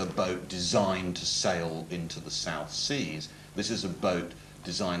 this isn't a boat designed to sail into the South Seas. This is a boat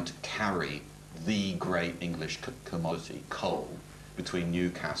designed to carry the great English commodity, coal, between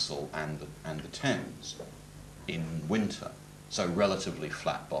Newcastle and the Thames in winter. So relatively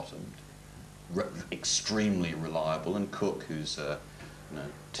flat-bottomed, extremely reliable, and Cook, who's a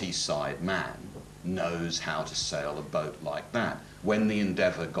Teesside man, knows how to sail a boat like that. When the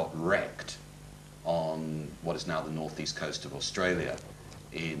Endeavour got wrecked on what is now the northeast coast of Australia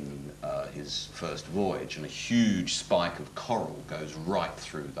in his first voyage, and a huge spike of coral goes right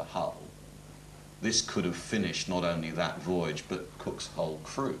through the hull, this could have finished not only that voyage but Cook's whole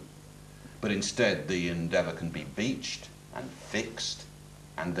crew. But instead the Endeavour can be beached and fixed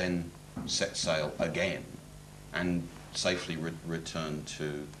and then set sail again and safely return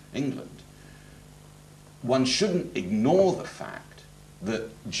to England. One shouldn't ignore the fact that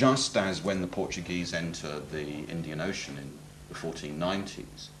just as when the Portuguese enter the Indian Ocean in the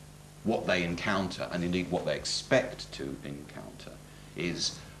 1490s, what they encounter, and indeed what they expect to encounter,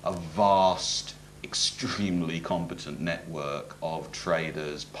 is a vast, extremely competent network of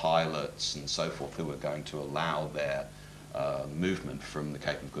traders, pilots, and so forth, who are going to allow their movement from the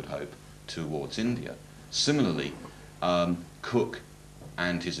Cape of Good Hope towards India. Similarly, Cook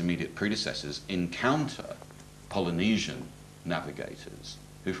and his immediate predecessors encounter Polynesian navigators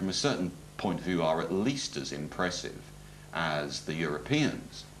who, from a certain point of view, are at least as impressive as the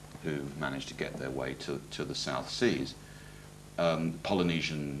Europeans who managed to get their way to the South Seas.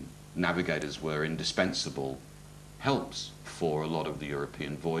 Polynesian navigators were indispensable helps for a lot of the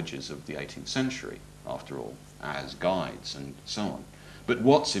European voyages of the 18th century, after all, as guides and so on. But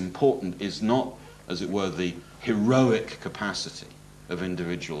what's important is not, as it were, the heroic capacity of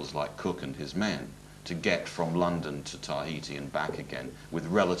individuals like Cook and his men to get from London to Tahiti and back again with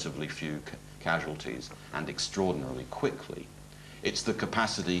relatively few casualties and extraordinarily quickly. It's the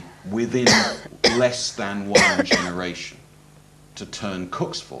capacity within less than one generation to turn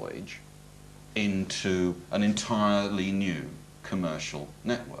Cook's voyage into an entirely new commercial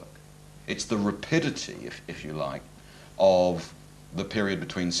network. It's the rapidity, if you like, of the period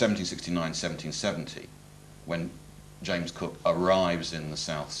between 1769 and 1770, when James Cook arrives in the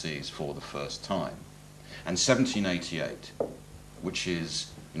South Seas for the first time, and 1788, which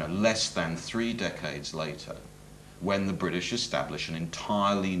is less than 3 decades later, when the British establish an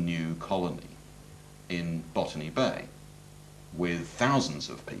entirely new colony in Botany Bay with thousands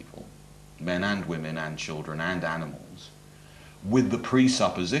of people, men and women and children and animals, with the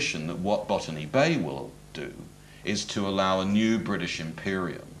presupposition that what Botany Bay will do is to allow a new British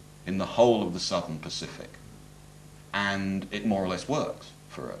imperium in the whole of the southern Pacific. And it more or less works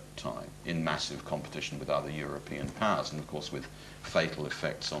for a time in massive competition with other European powers, and of course with fatal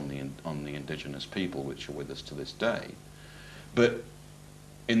effects on the indigenous people which are with us to this day. But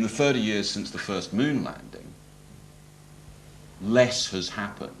in the 30 years since the first moon landing, less has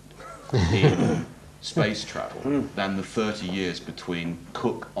happened in space travel than the 30 years between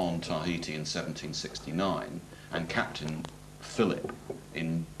Cook on Tahiti in 1769 and Captain Phillip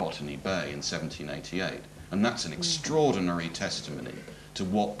in Botany Bay in 1788. And that's an extraordinary testimony to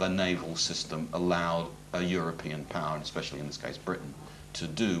what the naval system allowed a European power, and especially in this case Britain, to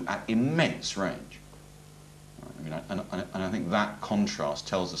do at immense range. I mean, and I think that contrast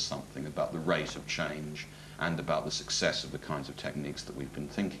tells us something about the rate of change and about the success of the kinds of techniques that we've been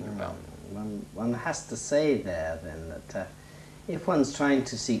thinking about. One has to say there then that if one's trying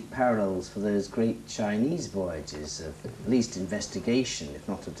to seek parallels for those great Chinese voyages of at least investigation, if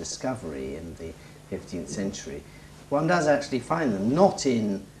not of discovery in the 15th century, one does actually find them not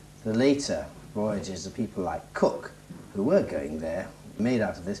in the later voyages of people like Cook, who were going there, made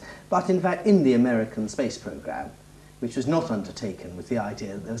out of this, but in fact in the American space program, which was not undertaken with the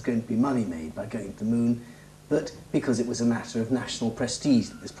idea that there was going to be money made by going to the moon, but because it was a matter of national prestige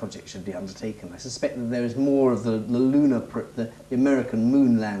that this project should be undertaken. I suspect that there is more of the American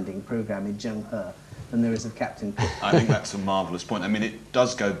moon landing program in Zheng He than there is of Captain Cook. I think that's a marvellous point. I mean, it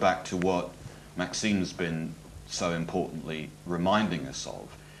does go back to what Maxime's been so importantly reminding us of,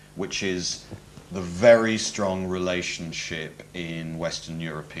 which is the very strong relationship in Western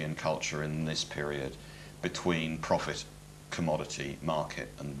European culture in this period between profit, commodity, market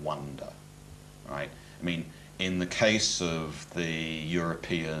and wonder, right? I mean, in the case of the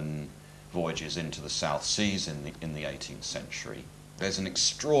European voyages into the South Seas in the 18th century, there's an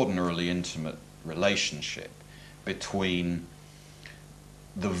extraordinarily intimate relationship between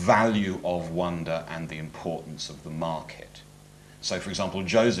the value of wonder and the importance of the market. So, for example,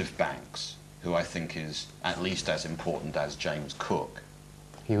 Joseph Banks, who I think is at least as important as James Cook.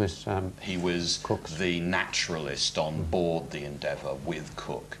 He was Cook's. The naturalist on board the Endeavour with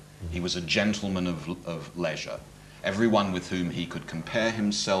Cook. He was a gentleman of leisure. Everyone with whom he could compare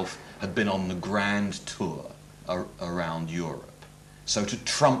himself had been on the grand tour around Europe. So to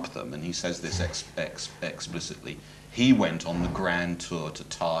trump them, and he says this explicitly, he went on the grand tour to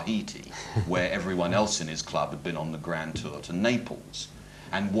Tahiti, where everyone else in his club had been on the grand tour to Naples.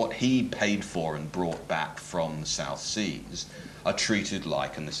 And what he paid for and brought back from the South Seas are treated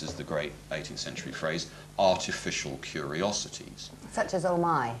like, and this is the great 18th century phrase, artificial curiosities. Such as oh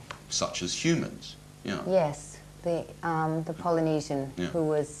my. Such as humans, yeah. Yes, the Polynesian who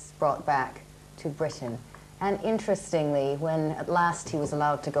was brought back to Britain. And interestingly, when at last he was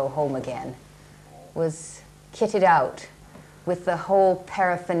allowed to go home again, was kitted out with the whole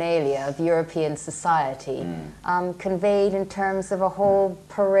paraphernalia of European society, conveyed in terms of a whole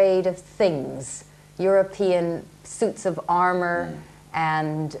parade of things, European suits of armor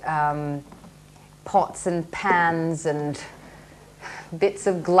and pots and pans and bits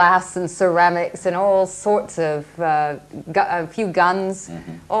of glass and ceramics and all sorts of, a few guns,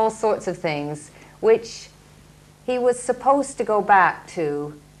 all sorts of things, which he was supposed to go back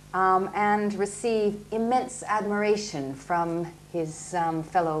to and receive immense admiration from his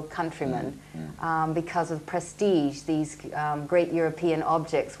fellow countrymen because of prestige these great European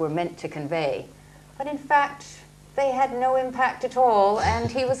objects were meant to convey. But in fact, they had no impact at all,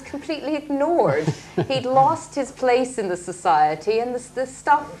 and he was completely ignored. He'd lost his place in the society, and the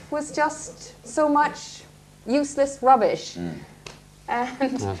stuff was just so much useless rubbish. And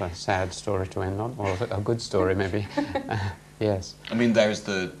that's a sad story to end on, or a good story maybe. Yes. I mean, there's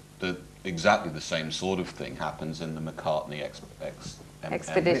exactly the same sort of thing happens in the Macartney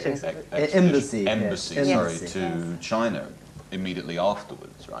expedition. Embassy, Yes. to China immediately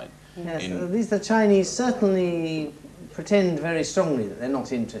afterwards, right? Yes, the Chinese certainly pretend very strongly that they're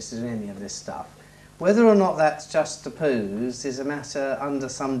not interested in any of this stuff. Whether or not that's just supposed is a matter under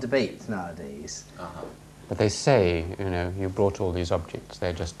some debate nowadays. But they say, you know, you brought all these objects,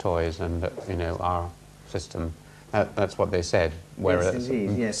 they're just toys, and, you know, our system, that's what they said. Whereas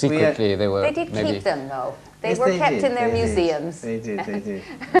yes, secretly they were they did maybe keep them, though. They Yes, were they kept did, in their they did. museums. They did.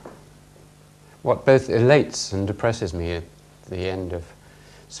 What both elates and depresses me at the end of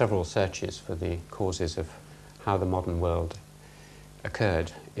several searches for the causes of how the modern world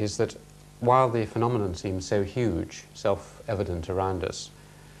occurred is that while the phenomenon seems so huge, self-evident around us,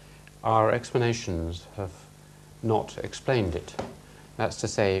 our explanations have not explained it. That's to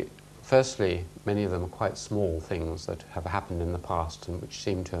say, firstly, many of them are quite small things that have happened in the past and which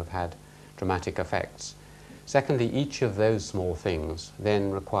seem to have had dramatic effects. Secondly, each of those small things then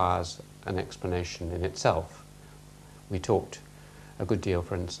requires an explanation in itself. We talked a good deal,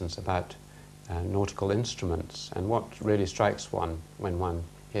 for instance, about nautical instruments, and what really strikes one when one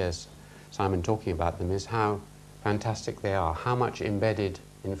hears Simon talking about them is how fantastic they are, how much embedded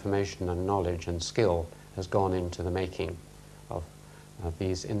information and knowledge and skill has gone into the making of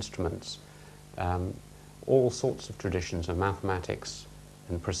these instruments. All sorts of traditions of mathematics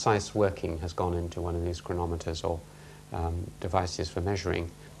and precise working has gone into one of these chronometers or devices for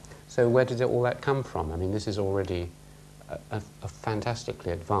measuring. So where did all that come from? I mean, this is already a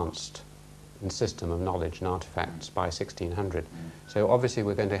fantastically advanced system of knowledge and artifacts by 1600. So obviously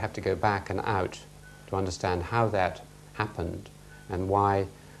we're going to have to go back and out to understand how that happened and why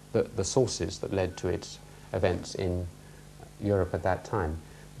the sources that led to its events in Europe at that time.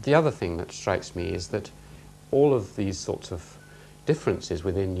 The other thing that strikes me is that all of these sorts of differences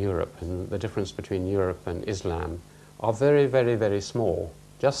within Europe and the difference between Europe and Islam are very, very, very small.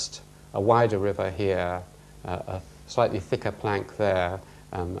 Just a wider river here, a slightly thicker plank there,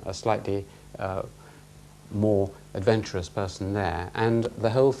 a slightly more adventurous person there, and the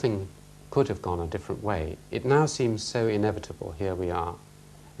whole thing could have gone a different way. It now seems so inevitable, here we are,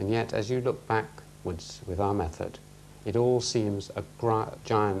 and yet as you look backwards with our method, it all seems a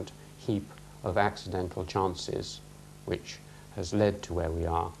giant heap of accidental chances which has led to where we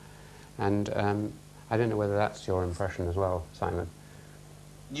are. And I don't know whether that's your impression as well, Simon.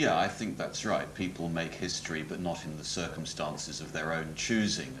 Yeah, I think that's right. People make history, but not in the circumstances of their own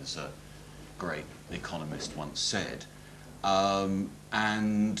choosing, as a great economist once said.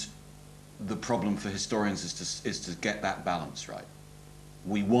 And the problem for historians is to get that balance right.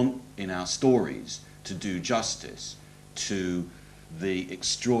 We want, in our stories, to do justice to the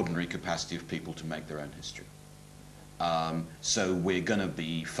extraordinary capacity of people to make their own history. So we're going to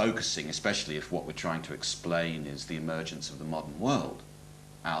be focusing, especially if what we're trying to explain is the emergence of the modern world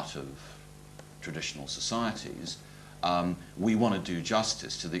out of traditional societies, we want to do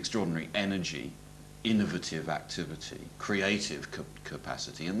justice to the extraordinary energy, innovative activity, creative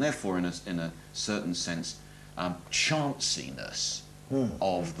capacity, and therefore, in a certain sense, chanciness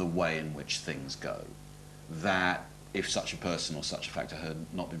of the way in which things go. That if such a person or such a factor had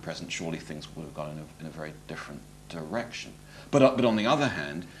not been present, surely things would have gone in a very different direction. But on the other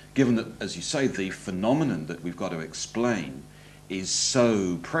hand, given that, as you say, the phenomenon that we've got to explain is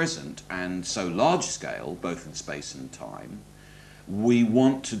so present and so large scale, both in space and time, we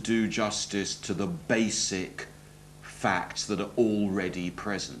want to do justice to the basic facts that are already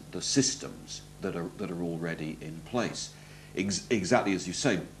present, the systems that are already in place. Exactly as you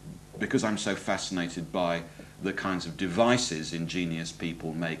say, because I'm so fascinated by the kinds of devices ingenious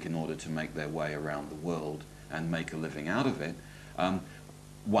people make in order to make their way around the world and make a living out of it,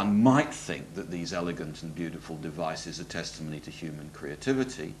 one might think that these elegant and beautiful devices are testimony to human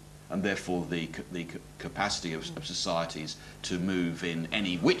creativity, and therefore the capacity of societies to move in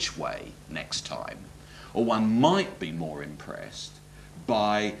any which way next time. Or one might be more impressed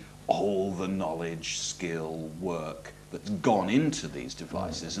by all the knowledge, skill, work that's gone into these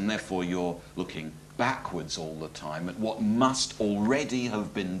devices, and therefore you're looking backwards all the time at what must already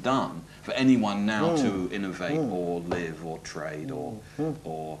have been done for anyone now to innovate or live or trade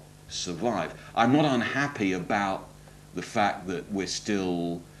or survive. I'm not unhappy about the fact that we're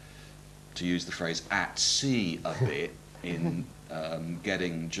still, to use the phrase, at sea a bit in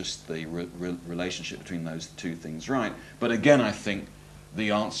getting just the relationship between those two things right. But again, I think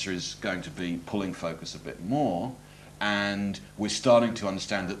the answer is going to be pulling focus a bit more, and we're starting to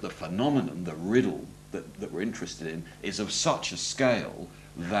understand that the phenomenon, the riddle that we're interested in, is of such a scale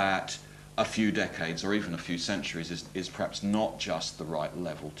that a few decades or even a few centuries is perhaps not just the right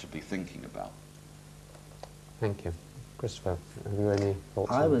level to be thinking about. Thank you. Christopher, have you any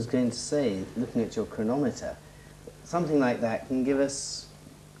thoughts? I was going to say, looking at your chronometer, something like that can give us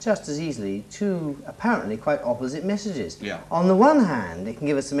just as easily two apparently quite opposite messages. Yeah. On the one hand, it can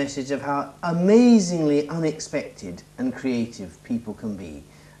give us a message of how amazingly unexpected and creative people can be,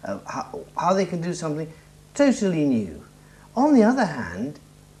 how they can do something totally new. On the other hand,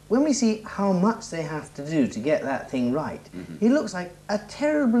 when we see how much they have to do to get that thing right, it looks like a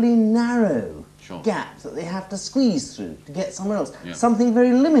terribly narrow gap that they have to squeeze through to get somewhere else, something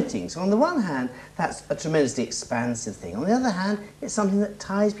very limiting. So on the one hand, that's a tremendously expansive thing. On the other hand, it's something that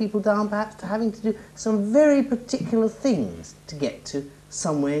ties people down perhaps to having to do some very particular things to get to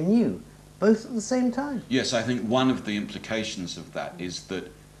somewhere new. both at the same time. Yes, I think one of the implications of that is that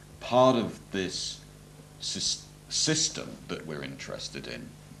part of this system that we're interested in,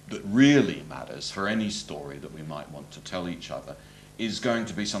 that really matters for any story that we might want to tell each other, is going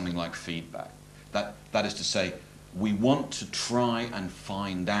to be something like feedback. That is to say, we want to try and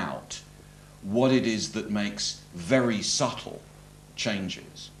find out what it is that makes very subtle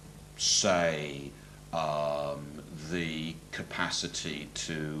changes. Say, the capacity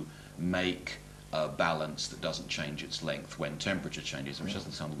to make a balance that doesn't change its length when temperature changes, which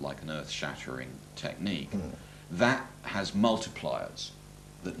doesn't sound like an earth-shattering technique. That has multipliers.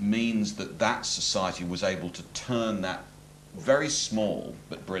 That means that that society was able to turn that very small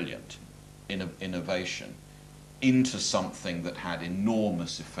but brilliant innovation into something that had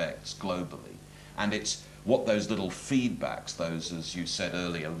enormous effects globally. And it's what those little feedbacks, those, as you said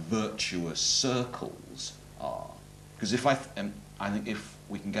earlier, virtuous circles are. Because I think if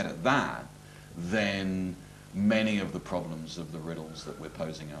we can get at that, then many of the problems of the riddles that we're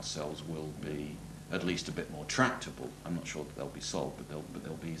posing ourselves will be at least a bit more tractable. I'm not sure that they'll be solved, but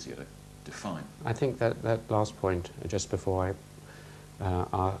they'll be easier to define. I think that last point, just before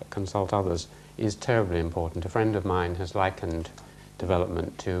I consult others, is terribly important. A friend of mine has likened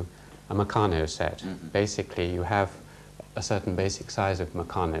development to a Meccano set. Mm-hmm. Basically, you have a certain basic size of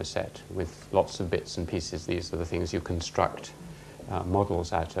Meccano set with lots of bits and pieces. These are the things you construct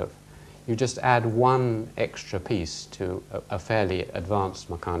models out of. You just add one extra piece to a fairly advanced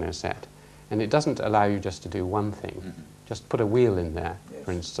Meccano set, and it doesn't allow you just to do one thing. Mm-hmm. Just put a wheel in there, yes,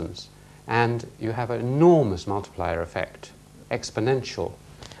 for instance, and you have an enormous multiplier effect, exponential,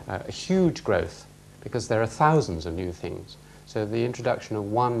 huge growth, because there are thousands of new things. So the introduction of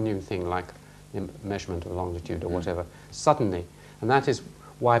one new thing, like the measurement of longitude or whatever, suddenly, and that is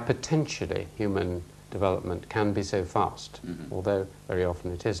why potentially human development can be so fast, although very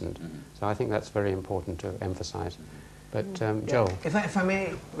often it isn't. So I think that's very important to emphasize. But Joel? If I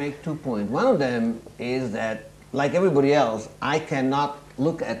may make 2 points. One of them is that, like everybody else, I cannot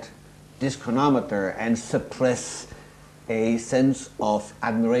look at this chronometer and suppress a sense of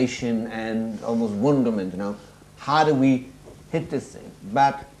admiration and almost wonderment, you know. How do we hit this thing?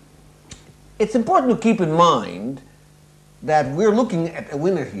 But it's important to keep in mind that we're looking at a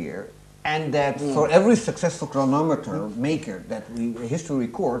winner here, and that for every successful chronometer maker that history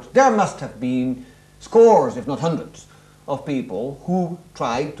records, there must have been scores, if not hundreds, of people who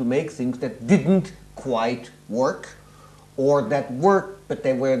tried to make things that didn't quite work, or that worked but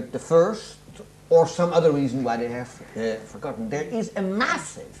they weren't the first, or some other reason why they have forgotten. There is a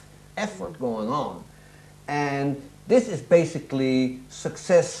massive effort going on, and this is basically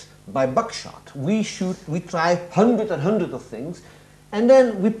success by buckshot. We try hundreds and hundreds of things, and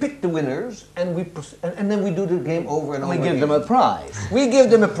then we pick the winners, and then we do the game over and over again. We give them a prize. We give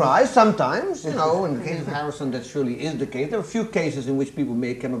them a prize sometimes, you know. In the case of Harrison, that surely is the case. There are a few cases in which people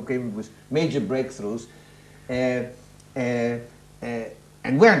come up with major breakthroughs and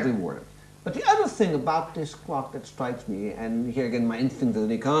weren't rewarded. But the other thing about this clock that strikes me, and here again my instinct as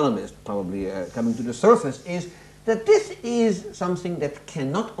an economist probably coming to the surface, is that this is something that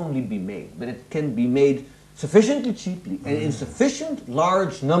can not only be made, but it can be made sufficiently cheaply and in sufficient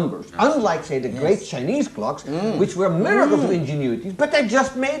large numbers, unlike, say, the great Chinese clocks, which were miracles of ingenuity, but they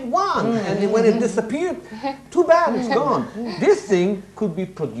just made one, and when it disappeared, too bad, it's gone. This thing could be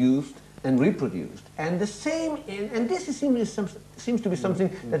produced and reproduced, and the same, and this seems to be something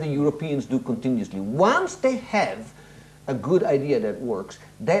that the Europeans do continuously. Once they have a good idea that works,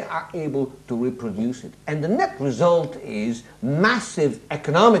 they are able to reproduce it, and the net result is massive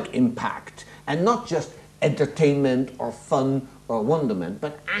economic impact, and not just entertainment or fun or wonderment,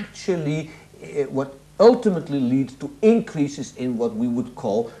 but actually what ultimately leads to increases in what we would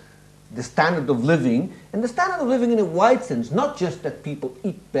call the standard of living, and the standard of living in a wide sense, not just that people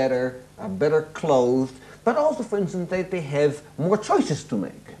eat better, are better clothed, but also, for instance, that they have more choices to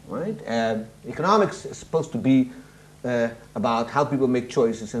make, right? Economics is supposed to be about how people make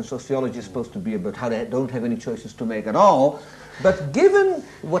choices, and sociology is supposed to be about how they don't have any choices to make at all. But given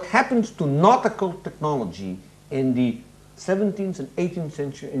what happens to nautical technology in the 17th and 18th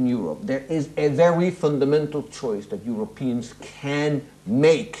century in Europe, there is a very fundamental choice that Europeans can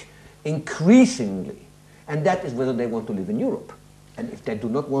make increasingly, and that is whether they want to live in Europe. And if they do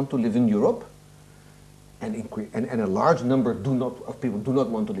not want to live in Europe, and a large number of people do not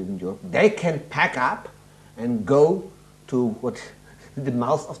want to live in Europe, they can pack up and go to the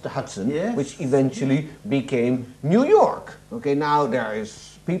mouth of the Hudson, yes, which eventually became New York. Okay, now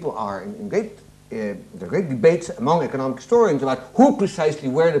people are in great debates among economic historians about who precisely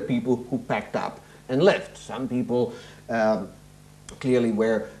were the people who packed up and left. Some people clearly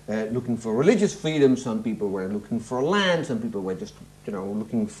were looking for religious freedom, some people were looking for land, some people were just, you know,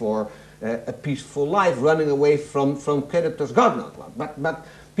 looking for a peaceful life, running away from creditors, God knows what. But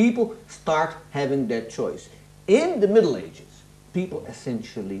people start having that choice. In the Middle Ages, people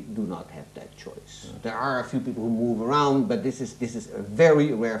essentially do not have that choice. There are a few people who move around, but this is a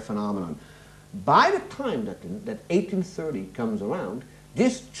very rare phenomenon. By the time that 1830 comes around,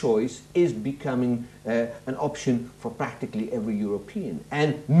 this choice is becoming an option for practically every European.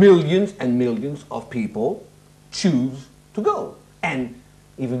 And millions of people choose to go. And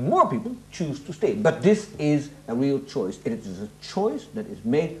even more people choose to stay. But this is a real choice. It is a choice that is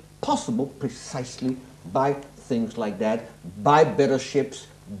made possible precisely by things like that, by better ships,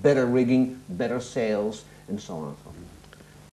 better rigging, better sails, and so on and so forth.